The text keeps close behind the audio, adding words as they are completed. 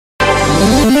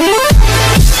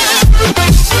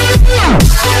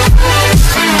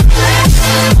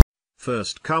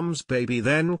First comes baby,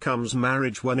 then comes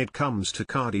marriage when it comes to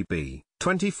Cardi B,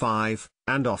 25,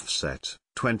 and Offset,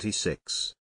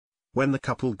 26. When the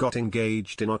couple got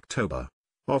engaged in October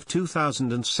of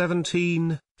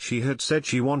 2017, she had said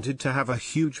she wanted to have a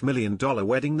huge $1 million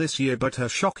wedding this year, but her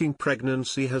shocking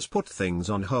pregnancy has put things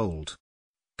on hold.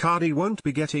 Cardi won't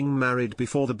be getting married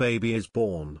before the baby is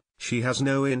born. She has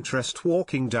no interest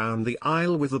walking down the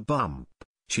aisle with a bump.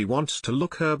 She wants to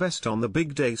look her best on the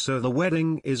big day, so the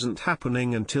wedding isn't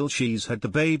happening until she's had the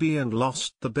baby and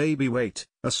lost the baby weight,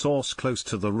 a source close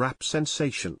to the rap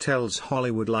sensation tells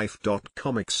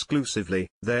HollywoodLife.com exclusively.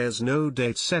 There's no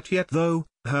date set yet though.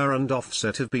 Her and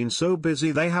Offset have been so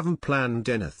busy they haven't planned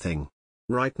anything.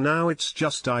 Right now it's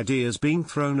just ideas being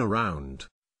thrown around.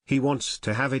 He wants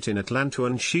to have it in Atlanta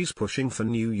and she's pushing for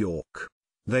New York.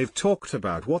 They've talked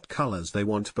about what colors they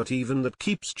want, but even that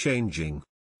keeps changing.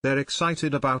 They're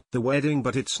excited about the wedding,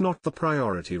 but it's not the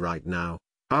priority right now.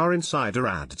 Our insider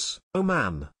adds, "Oh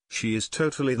man, she is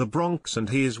totally the Bronx and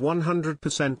he is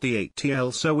 100% the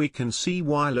ATL, so we can see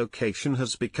why location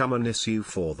has become an issue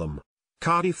for them."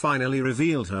 Cardi finally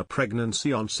revealed her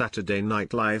pregnancy on Saturday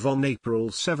Night Live on April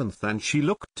 7, and she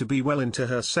looked to be well into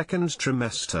her second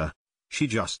trimester. She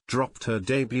just dropped her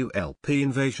debut LP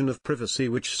Invasion of Privacy,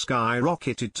 which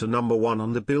skyrocketed to #1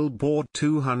 on the Billboard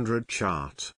 200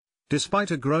 chart.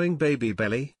 Despite a growing baby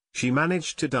belly, she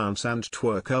managed to dance and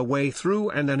twerk her way through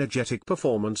an energetic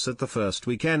performance at the first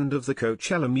weekend of the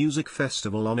Coachella Music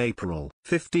Festival on April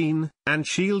 15, and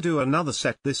she'll do another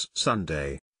set this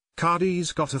Sunday.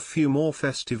 Cardi's got a few more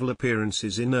festival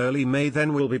appearances in early May,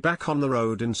 then will be back on the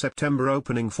road in September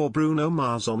opening for Bruno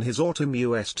Mars on his autumn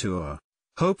US tour.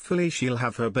 Hopefully she'll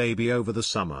have her baby over the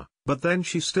summer, but then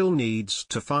she still needs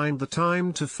to find the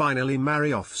time to finally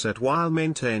marry Offset while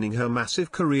maintaining her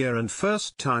massive career and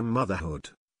first-time motherhood.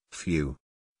 Phew.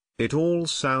 It all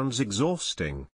sounds exhausting.